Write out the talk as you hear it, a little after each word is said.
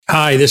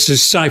Hi, this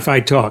is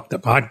Sci-Fi Talk, the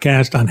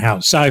podcast on how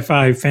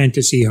sci-fi,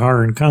 fantasy,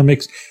 horror, and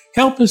comics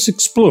help us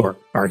explore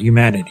our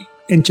humanity.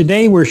 And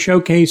today we're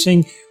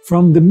showcasing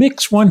from the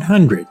Mix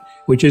 100,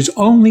 which is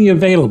only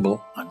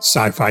available on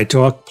Sci-Fi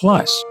Talk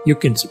Plus. You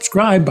can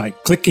subscribe by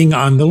clicking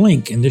on the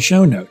link in the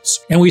show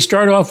notes. And we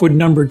start off with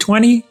number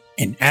 20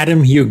 and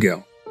Adam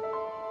Hugill.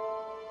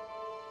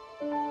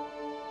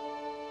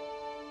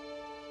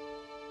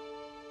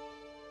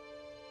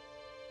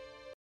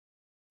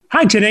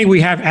 Hi, today we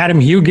have Adam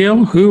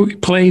Hugill, who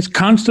plays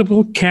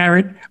Constable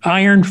Carrot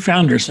Iron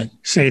Founderson.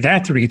 Say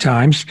that 3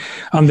 times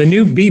on the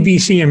new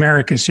BBC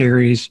America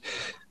series,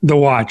 The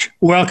Watch.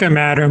 Welcome,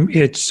 Adam.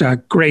 It's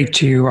great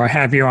to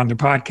have you on the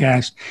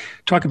podcast.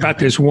 Talk about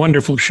this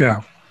wonderful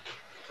show.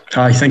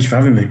 Hi, thank you for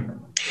having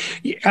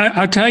me.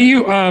 I'll tell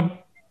you,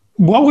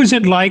 what was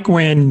it like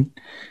when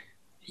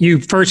you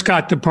first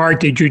got the part?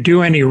 Did you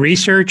do any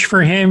research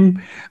for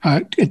him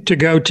to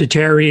go to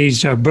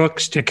Terry's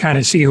books to kind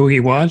of see who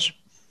he was?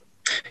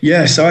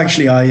 Yeah, so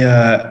actually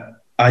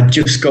I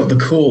just got the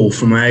call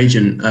from my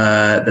agent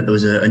that there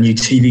was a new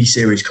TV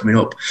series coming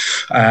up,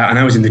 and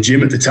I was in the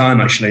gym at the time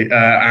actually,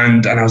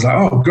 and I was like,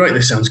 oh great,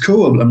 this sounds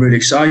cool, I'm really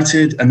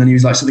excited. And then he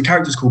was like, so the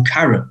character's called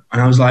Carrot,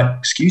 and I was like,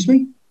 excuse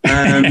me?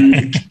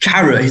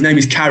 Carrot, his name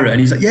is Carrot,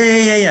 and he's like,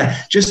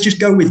 yeah, just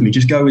go with me,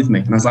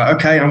 and I was like,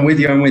 okay, I'm with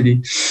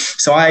you.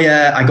 So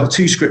I got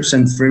 2 scripts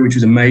sent through, which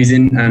was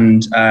amazing,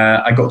 and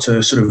I got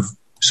to sort of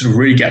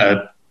really get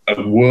a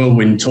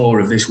whirlwind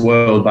tour of this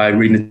world by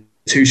reading the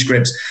 2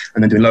 scripts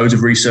and then doing loads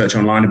of research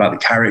online about the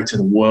character,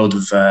 the world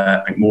of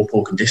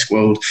Morpork and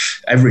Discworld,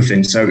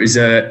 everything. So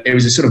it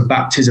was a sort of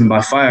baptism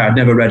by fire. I'd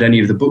never read any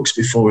of the books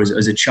before as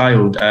a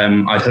child.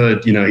 I'd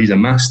heard, he's a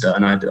master,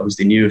 and I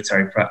obviously knew of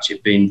Terry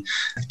Pratchett being,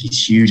 I think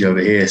he's huge over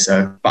here.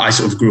 So, but I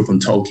sort of grew up on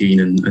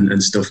Tolkien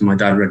and stuff. And my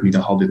dad read me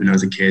The Hobbit when I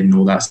was a kid and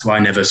all that. So I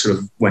never sort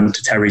of went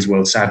to Terry's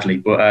world, sadly.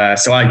 But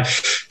so I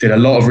did a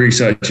lot of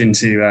research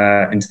into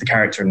the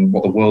character and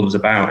what the world was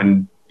about.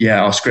 And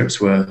yeah, our scripts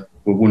were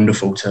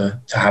wonderful to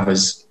have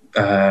as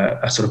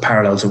a sort of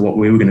parallel to what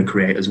we were going to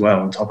create as well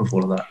on top of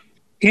all of that.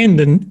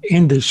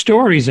 In the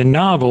stories and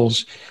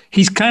novels,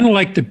 he's kind of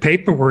like the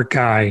paperwork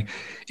guy.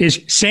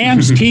 Is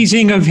Sam's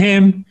teasing of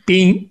him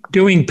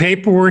doing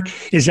paperwork?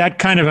 Is that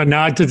kind of a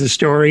nod to the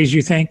stories,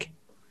 you think?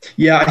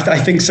 Yeah, I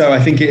think so. I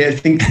think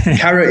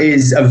Carrot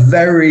is a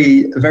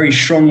very, very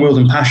strong-willed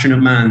and passionate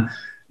man.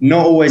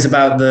 Not always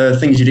about the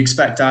things you'd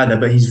expect either,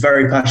 but he's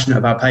very passionate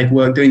about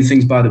paperwork, doing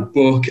things by the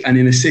book. And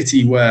in a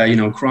city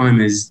where,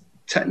 crime is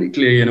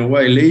technically in a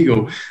way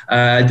legal,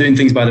 doing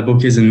things by the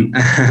book isn't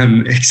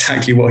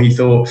exactly what he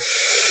thought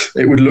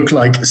it would look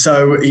like.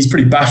 So he's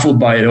pretty baffled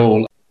by it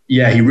all.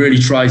 Yeah, he really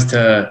tries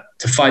to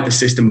fight the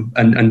system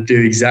and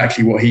do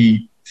exactly what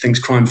he thinks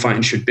crime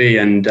fighting should be,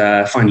 and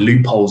find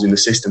loopholes in the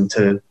system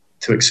to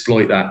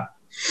exploit that.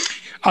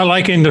 I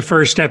like in the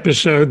first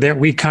episode that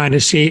we kind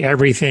of see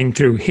everything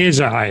through his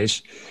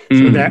eyes,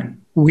 so that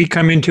we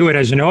come into it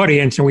as an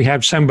audience and we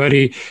have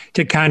somebody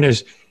to kind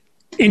of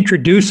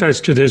introduce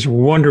us to this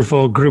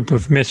wonderful group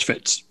of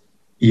misfits.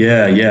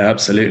 Yeah,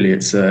 absolutely.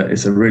 It's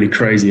a really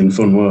crazy and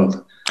fun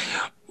world.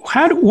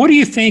 What do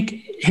you think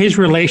his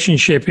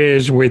relationship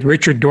is with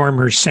Richard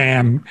Dormer's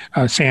Sam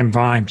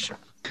Vimes?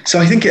 So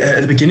I think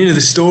at the beginning of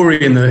the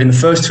story, in the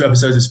first 2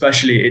 episodes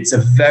especially, it's a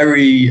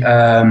very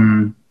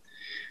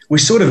we're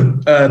sort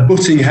of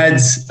butting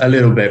heads a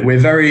little bit. We're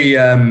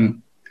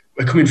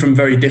we're coming from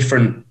very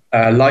different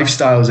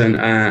lifestyles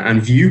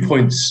and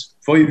viewpoints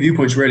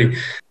really.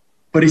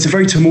 But it's a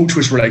very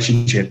tumultuous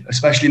relationship,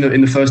 especially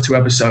in the first 2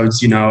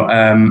 episodes.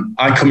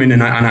 I come in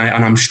and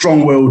I'm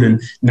strong-willed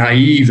and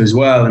naive as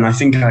well, and I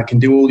think I can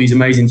do all these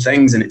amazing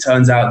things. And it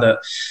turns out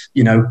that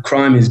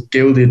crime is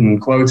gilded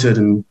and quoted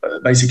and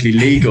basically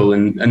legal,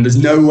 and there's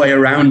no way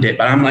around it.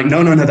 But I'm like,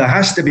 no, there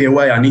has to be a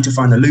way. I need to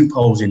find the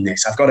loopholes in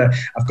this. I've got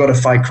to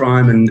fight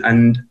crime,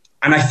 and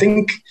I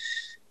think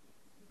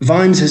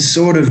Vimes has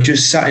sort of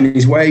just sat in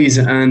his ways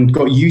and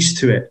got used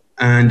to it,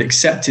 and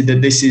accepted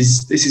that this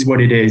is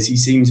what it is. He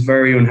seems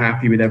very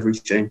unhappy with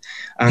everything.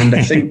 And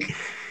I think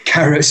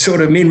Carrot sort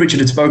of, me and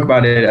Richard had spoke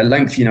about it at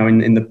length,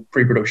 in the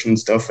pre-production and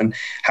stuff, and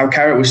how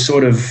Carrot was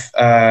sort of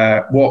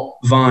what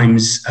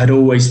Vimes had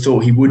always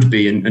thought he would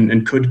be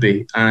and could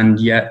be, and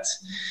yet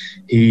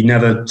he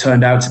never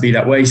turned out to be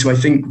that way. So I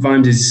think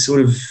Vimes is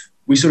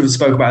we sort of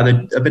spoke about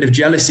a bit of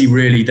jealousy,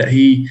 really, that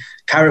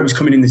Carrot was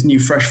coming in, this new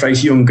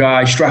fresh-faced young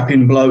guy,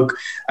 strapping bloke,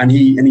 and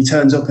he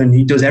turns up and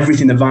he does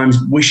everything that Vimes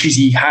wishes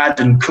he had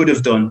and could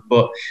have done,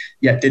 but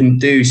yet didn't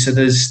do. So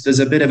there's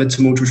a bit of a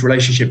tumultuous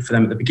relationship for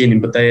them at the beginning,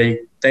 but they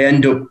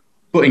end up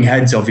butting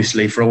heads,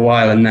 obviously, for a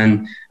while, and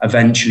then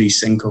eventually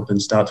sync up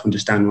and start to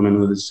understand one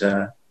another's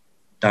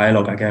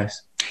dialogue, I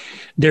guess.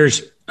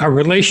 There's a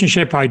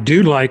relationship I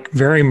do like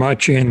very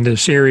much in the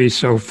series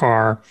so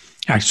far.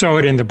 I saw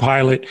it in the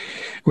pilot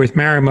with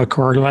Mary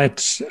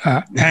McCorlett's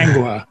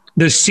Angua,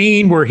 the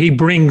scene where he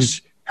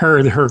brings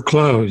her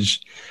clothes.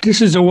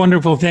 This is a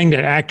wonderful thing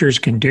that actors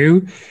can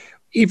do,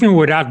 even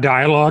without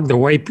dialogue. The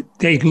way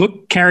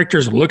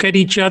characters look at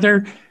each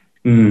other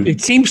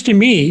It seems to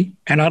me,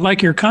 and I'd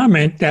like your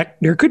comment, that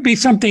there could be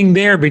something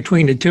there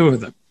between the two of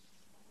them.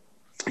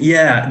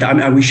 Yeah, I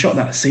mean, we shot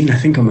that scene, I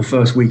think, on the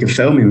first week of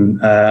filming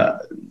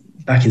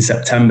back in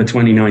September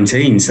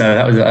 2019. So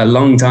that was a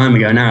long time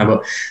ago now.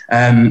 But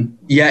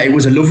yeah, it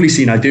was a lovely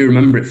scene. I do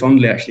remember it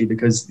fondly, actually,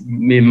 because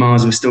me and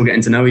Mars were still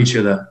getting to know each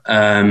other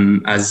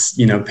as,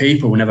 you know,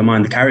 people, never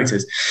mind the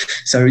characters.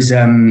 So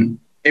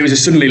it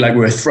was suddenly like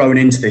we were thrown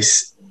into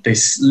this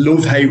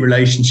love-hate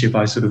relationship,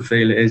 I sort of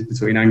feel it is,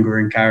 between Angua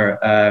and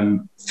Cara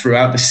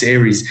throughout the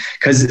series,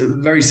 because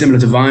very similar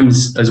to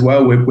Vimes as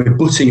well, we're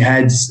butting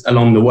heads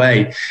along the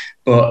way,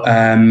 but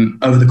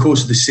over the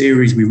course of the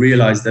series we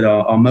realised that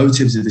our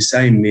motives are the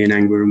same, me and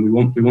Angua, and we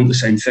want the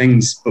same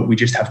things, but we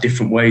just have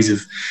different ways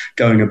of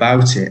going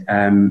about it.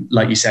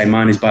 Like you say,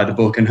 mine is by the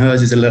book and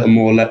hers is a little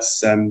more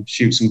let's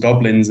shoot some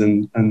goblins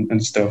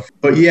and stuff.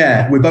 But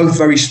yeah, we're both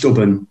very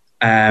stubborn.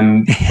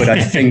 But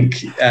I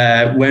think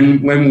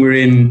when we're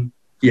in,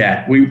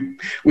 yeah,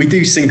 we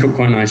do sync up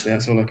quite nicely.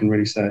 That's all I can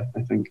really say,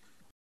 I think.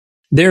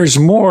 There's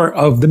more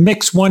of the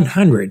Mix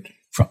 100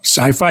 from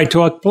Sci-Fi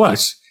Talk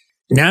Plus,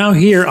 now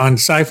here on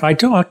Sci-Fi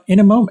Talk in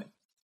a moment.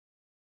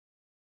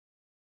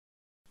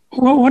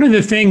 Well, one of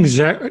the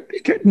things,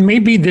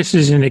 maybe this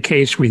isn't the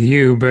case with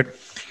you, but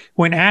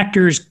when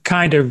actors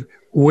kind of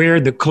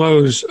wear the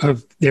clothes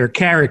of their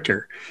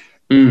character,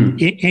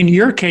 in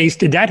your case,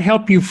 did that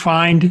help you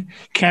find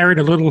Carrot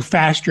a little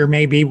faster,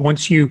 maybe,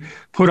 once you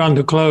put on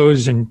the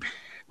clothes and,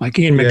 like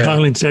Ian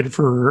McClellan said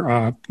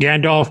for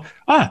Gandalf,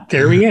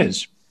 there he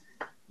is?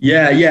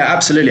 Yeah,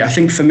 absolutely. I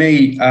think for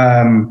me,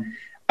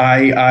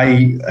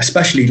 I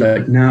especially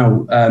like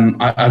now,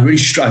 I really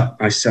struggle.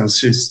 I sound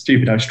so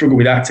stupid. I struggle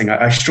with acting.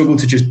 I struggle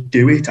to just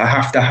do it. I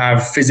have to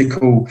have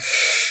physical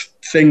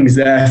things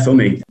there for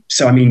me.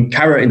 So, I mean,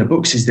 Carrot in the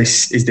books is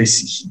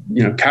this,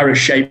 you know,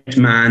 carrot-shaped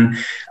man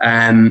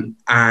and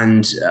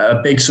a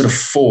big sort of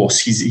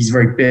force. He's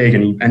very big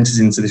and he enters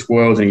into this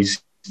world and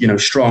he's, you know,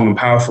 strong and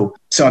powerful.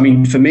 So, I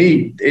mean, for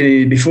me,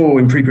 before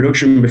in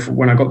pre-production,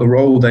 when I got the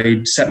role,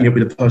 they set me up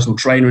with a personal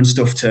trainer and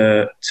stuff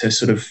to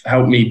sort of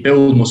help me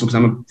build muscle, because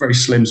I'm a very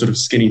slim, sort of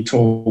skinny,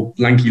 tall,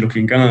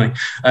 lanky-looking guy.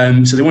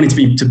 So they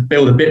wanted to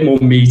build a bit more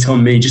meat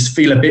on me, just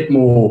feel a bit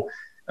more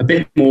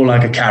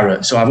like a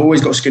carrot. So I've always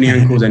got skinny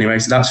ankles anyway,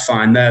 so that's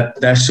fine.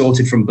 They're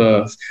sorted from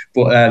birth.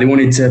 But they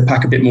wanted to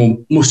pack a bit more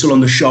muscle on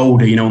the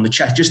shoulder, you know, on the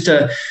chest, just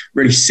to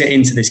really sit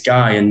into this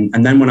guy.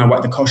 And then when I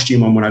whacked the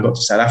costume on, when I got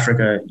to South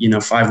Africa, you know,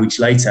 5 weeks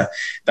later,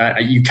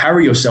 that you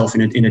carry yourself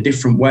in a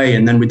different way.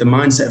 And then with the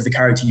mindset of the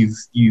character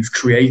you've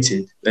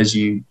created, as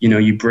you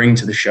bring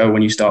to the show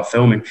when you start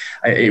filming,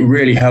 it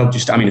really helped.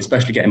 Just, I mean,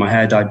 especially getting my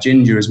hair dyed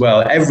ginger as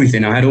well.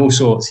 Everything, I had all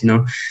sorts, you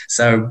know.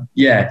 So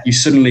yeah, you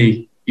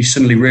suddenly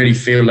really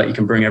feel like you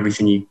can bring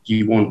everything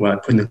you want,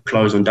 like putting the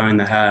clothes on, dyeing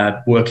the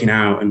hair, working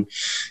out, and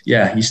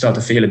yeah, you start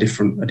to feel a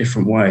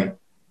different way.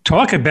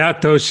 Talk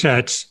about those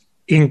sets.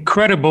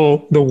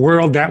 Incredible, the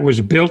world that was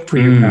built for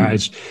you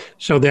guys,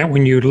 so that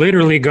when you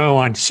literally go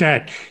on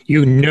set,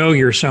 you know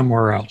you're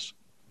somewhere else.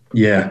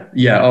 Yeah.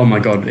 Oh my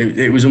God,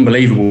 it was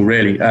unbelievable,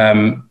 really.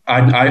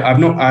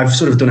 I've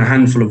sort of done a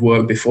handful of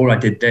work before I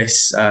did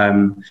this.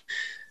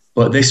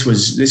 But this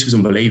was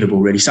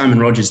unbelievable, really. Simon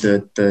Rogers,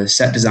 the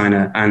set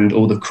designer, and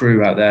all the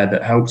crew out there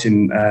that helped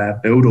him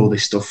build all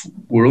this stuff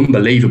were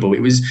unbelievable. It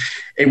was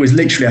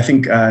literally, I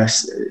think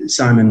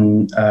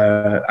Simon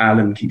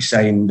Allen keeps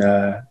saying,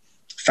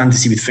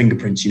 fantasy with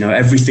fingerprints. You know,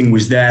 everything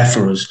was there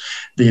for us.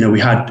 You know, we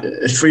had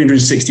a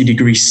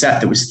 360-degree set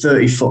that was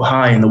 30 foot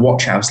high in the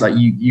watch house. Like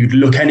you'd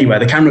look anywhere,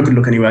 the camera could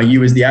look anywhere.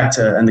 You as the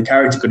actor and the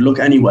character could look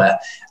anywhere,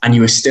 and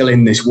you were still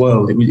in this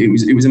world.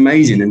 It was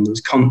amazing, and there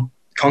was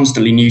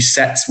constantly new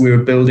sets we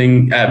were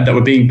building that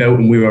were being built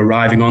and we were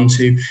arriving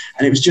onto,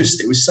 and it was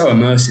so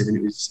immersive,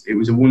 and it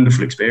was a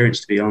wonderful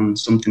experience to be on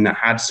something that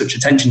had such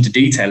attention to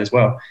detail as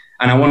well.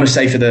 And I want to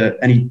say for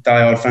any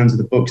diehard fans of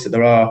the books that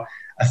there are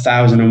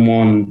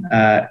 1,001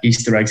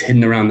 Easter eggs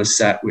hidden around the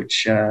set,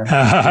 which you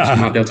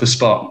might be able to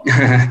spot.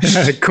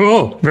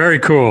 Cool, very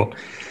cool.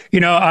 You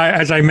know,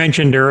 as I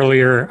mentioned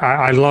earlier,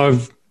 I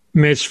love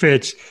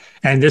Misfits,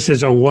 and this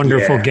is a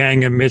wonderful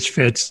gang of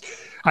misfits.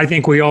 I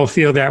think we all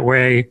feel that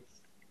way,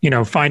 you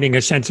know, finding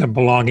a sense of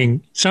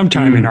belonging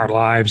sometime in our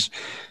lives.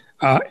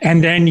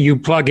 And then you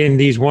plug in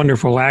these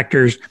wonderful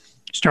actors,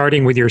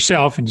 starting with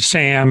yourself and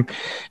Sam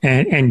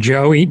and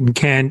Joe, Eaton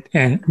Kent,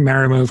 and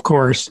Marima, of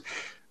course.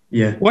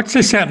 Yeah. What's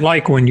the set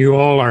like when you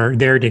all are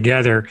there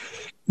together?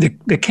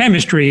 The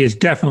chemistry is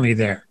definitely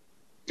there.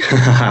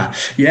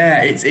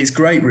 Yeah, it's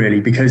great,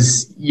 really,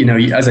 because, you know,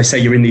 as I say,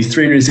 you're in these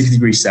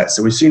 360-degree sets.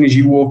 So as soon as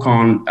you walk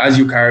on as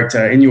your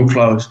character in your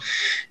clothes,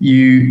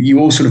 you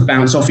all sort of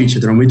bounce off each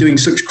other, and we're doing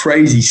such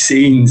crazy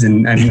scenes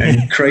and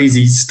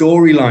crazy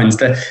storylines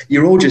that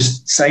you're all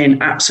just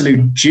saying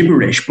absolute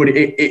gibberish, but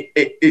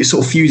it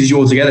sort of fuses you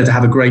all together to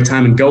have a great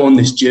time and go on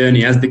this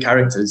journey as the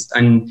characters.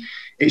 And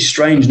it's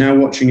strange now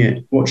watching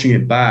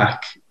it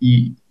back.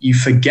 You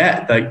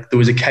forget that there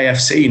was a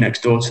KFC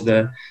next door to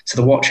the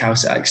watch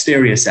house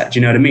exterior set. Do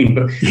you know what I mean?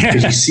 But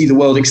because you see the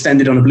world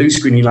extended on a blue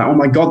screen, you're like, oh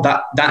my God,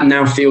 that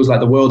now feels like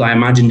the world I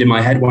imagined in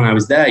my head when I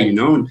was there, you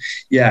know? And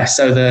yeah,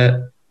 so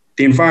the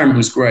environment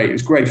was great. It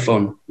was great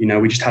fun. You know,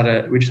 we just had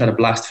a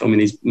blast filming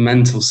these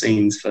mental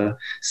scenes for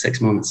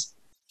 6 months.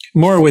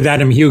 More with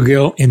Adam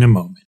Hugill in a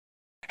moment.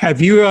 Have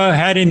you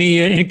had any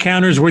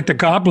encounters with the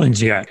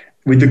goblins yet?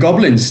 With the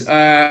goblins,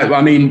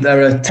 I mean,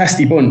 they're a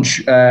testy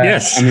bunch.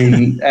 Yes. I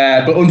mean,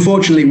 but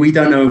unfortunately, we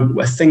don't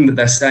know a thing that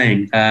they're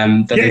saying.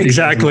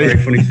 Exactly.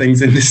 Very funny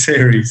things in this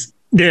series.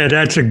 Yeah,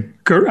 that's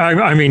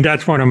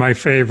that's one of my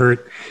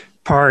favorite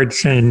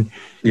parts, and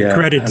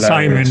credit hilarious.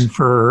 Simon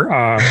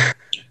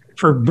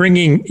for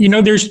bringing, you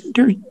know,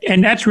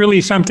 and that's really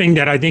something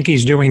that I think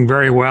he's doing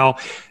very well.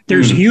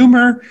 There's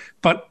humor,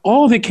 but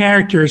all the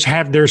characters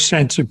have their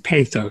sense of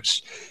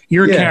pathos.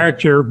 Your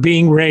character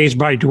being raised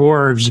by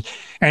dwarves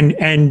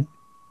and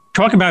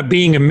talk about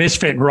being a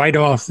misfit right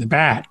off the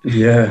bat.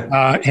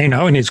 Yeah. You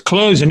know, and his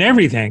clothes and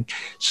everything.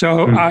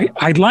 So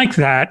I like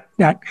that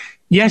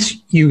yes,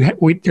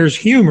 there's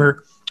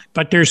humor,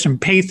 but there's some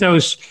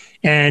pathos.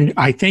 And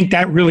I think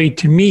that really,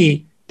 to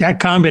me, that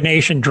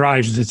combination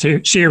drives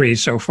the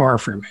series so far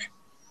for me.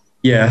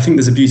 Yeah, I think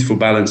there's a beautiful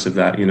balance of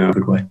that, you know,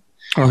 good way.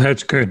 Oh,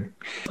 that's good.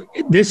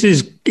 This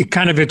is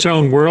kind of its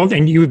own world,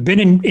 and you've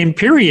been in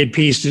period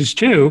pieces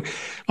too,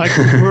 like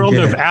the world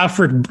of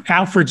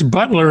Alfred's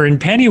butler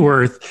and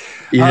Pennyworth.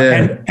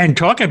 And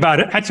talk about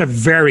it. That's a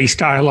very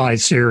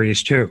stylized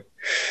series too.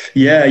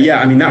 Yeah.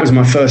 I mean, that was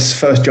my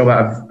first job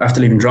after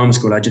leaving drama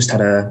school. I just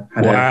had a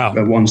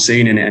one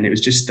scene in it, and it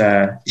was just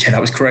that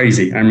was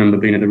crazy. I remember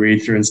being at the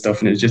read through and stuff,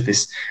 and it was just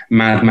this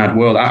mad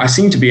world. I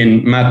seem to be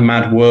in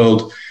mad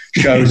world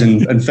shows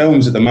and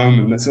films at the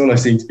moment. That's all I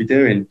seem to be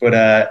doing. But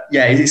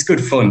it's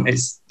good fun.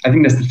 I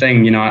think that's the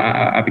thing. You know,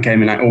 I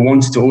became an actor, or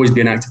wanted to always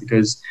be an actor,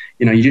 because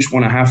you know, you just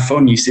want to have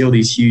fun. You see all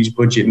these huge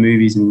budget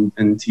movies and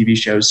TV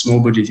shows, small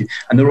budget,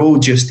 and they're all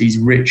just these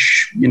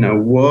rich, you know,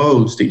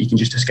 worlds that you can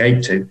just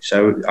escape to.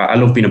 So I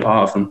love being a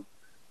part of them.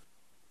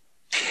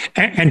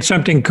 And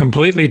something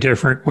completely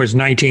different was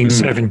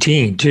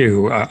 1917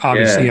 too.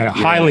 Obviously, a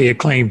highly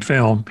acclaimed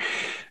film,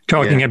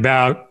 talking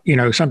about, you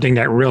know, something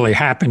that really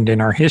happened in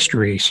our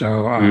history.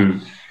 So,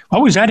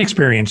 what was that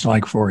experience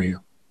like for you?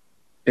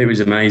 It was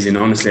amazing,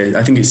 honestly.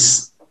 I think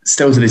it's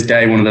still to this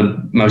day one of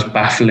the most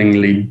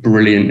bafflingly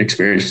brilliant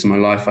experiences of my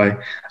life.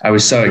 I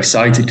was so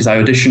excited because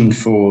I auditioned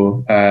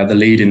for the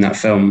lead in that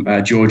film,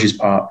 George's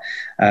part,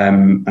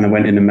 and I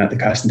went in and met the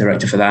casting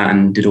director for that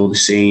and did all the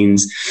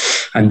scenes.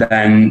 And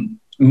then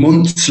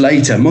months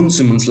and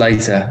months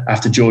later,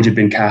 after George had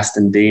been cast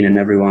and Dean and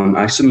everyone,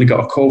 I suddenly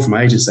got a call from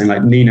my agent saying,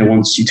 like, Nina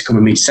wants you to come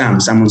and meet Sam.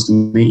 Sam wants to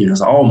meet you. And I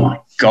was like, oh my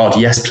God,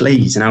 yes,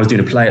 please. And I was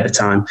doing a play at the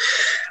time.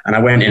 And I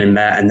went in and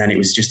met, and then it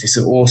was just this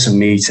awesome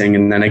meeting.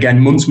 And then again,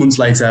 months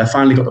later, I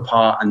finally got the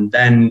part and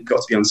then got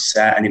to be on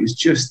set. And it was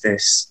just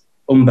this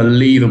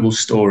unbelievable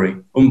story.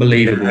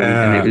 Unbelievable.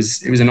 Yeah. And it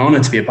was an honor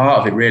to be a part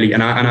of it, really.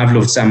 And I've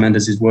loved Sam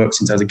Mendes' work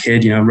since I was a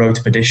kid. You know, Road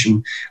to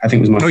Perdition, I think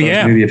was my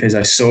first movie of his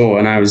I saw.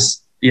 And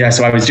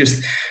so I was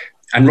just,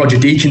 and Roger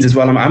Deakins as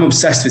well. I'm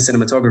obsessed with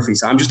cinematography.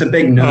 So I'm just a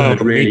big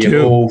nerd, really,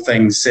 of all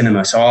things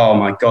cinema. So, oh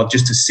my God,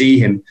 just to see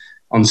him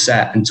on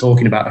set and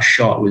talking about a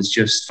shot was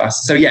just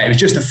fast. So yeah, it was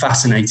just a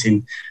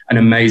fascinating and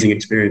amazing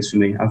experience for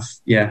me.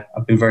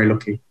 I've been very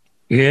lucky.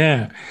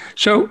 Yeah.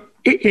 So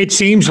it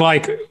seems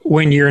like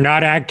when you're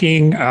not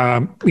acting,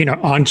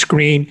 on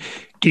screen,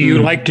 do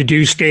you like to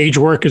do stage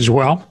work as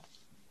well?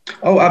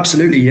 Oh,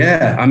 absolutely.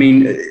 Yeah. I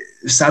mean,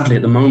 sadly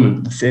at the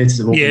moment, the theatres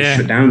have all been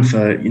shut down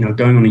for,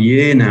 going on a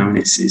year now, and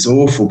it's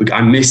awful because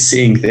I miss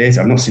seeing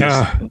theatre. I've not seen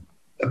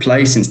a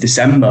play since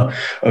December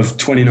of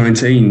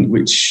 2019,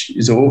 which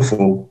is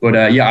awful. But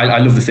I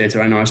love the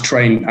theatre. I know I was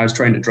trained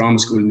at drama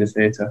school in the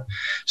theatre,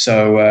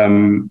 so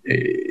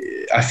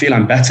I feel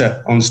I'm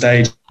better on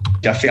stage.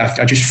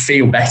 I just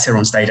feel better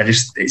on stage.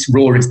 It's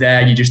raw. It's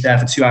there. You're just there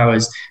for 2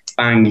 hours.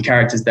 Bang, your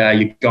character's there.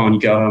 You're gone. You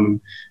go home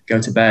and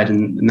go to bed,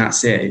 and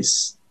that's it.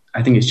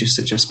 I think it's just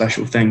such a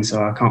special thing.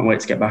 So I can't wait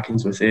to get back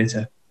into a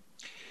theatre.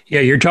 Yeah,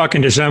 you're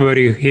talking to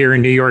somebody here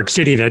in New York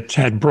City that's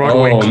had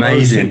Broadway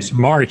closed since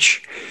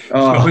March.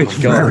 So it's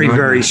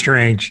very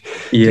strange,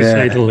 to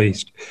say the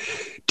least.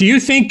 Do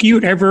you think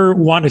you'd ever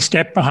want to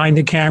step behind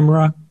the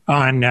camera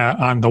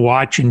on The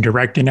Watch and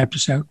direct an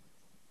episode?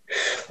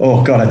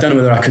 Oh, God, I don't know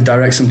whether I could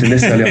direct something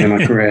this early on in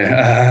my career.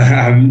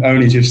 I'm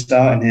only just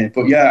starting here.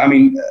 But yeah, I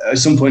mean, at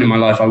some point in my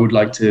life, I would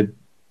like to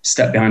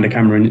step behind a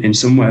camera in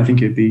some way. I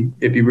think it'd be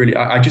really,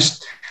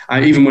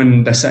 even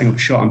when they're setting up a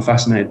shot, I'm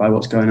fascinated by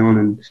what's going on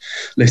and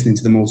listening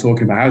to them all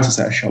talking about how to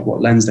set a shot,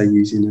 what lens they're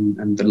using,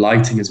 and the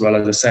lighting as well.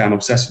 As I say, I'm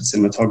obsessed with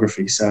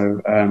cinematography.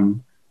 So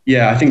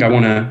I think I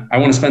want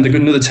to spend a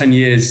good another 10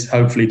 years,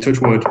 hopefully,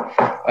 touch wood,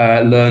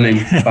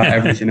 learning about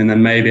everything, and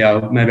then maybe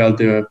I'll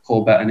do a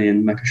Paul Bettany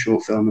and make a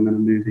short film and then a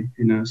movie.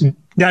 Who knows?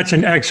 That's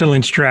an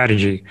excellent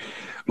strategy.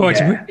 Well,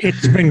 Yeah.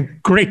 it's been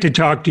great to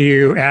talk to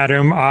you,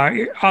 Adam.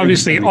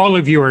 Obviously, all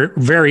of you are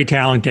very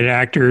talented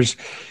actors.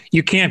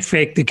 You can't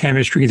fake the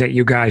chemistry that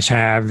you guys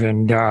have,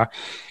 and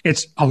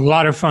it's a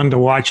lot of fun to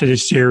watch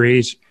this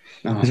series.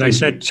 Oh, As I thank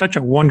said, you. such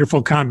a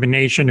wonderful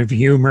combination of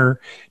humor,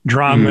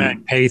 drama,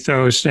 and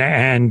pathos,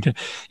 and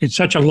it's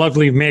such a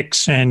lovely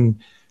mix. And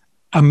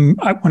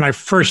when I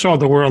first saw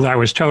The World, I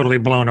was totally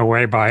blown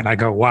away by it. I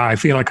go, wow, I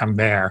feel like I'm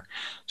there.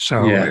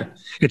 So Yeah.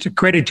 it's a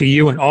credit to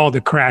you and all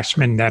the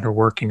craftsmen that are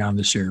working on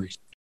the series.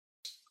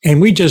 And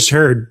we just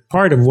heard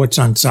part of what's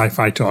on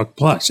Sci-Fi Talk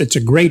Plus. It's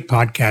a great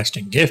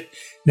podcasting gift,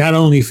 not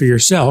only for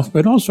yourself,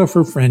 but also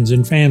for friends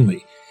and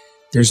family.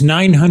 There's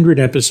 900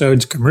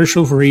 episodes,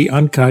 commercial-free,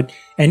 uncut,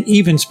 and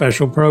even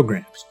special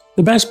programs.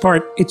 The best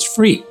part, it's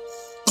free.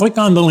 Click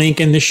on the link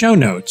in the show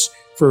notes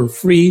for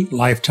free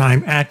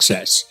lifetime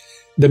access.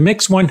 The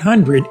Mix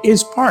 100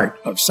 is part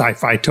of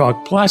Sci-Fi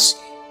Talk Plus,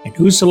 and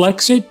who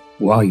selects it?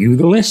 Well, you,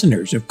 the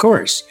listeners, of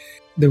course.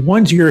 The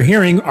ones you're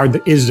hearing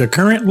is the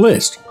current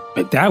list,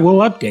 but that will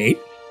update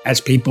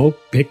as people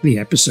pick the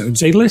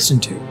episodes they listen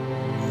to.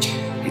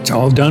 It's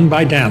all done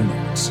by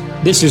downloads.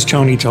 This is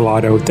Tony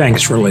Tolato.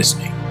 Thanks for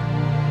listening.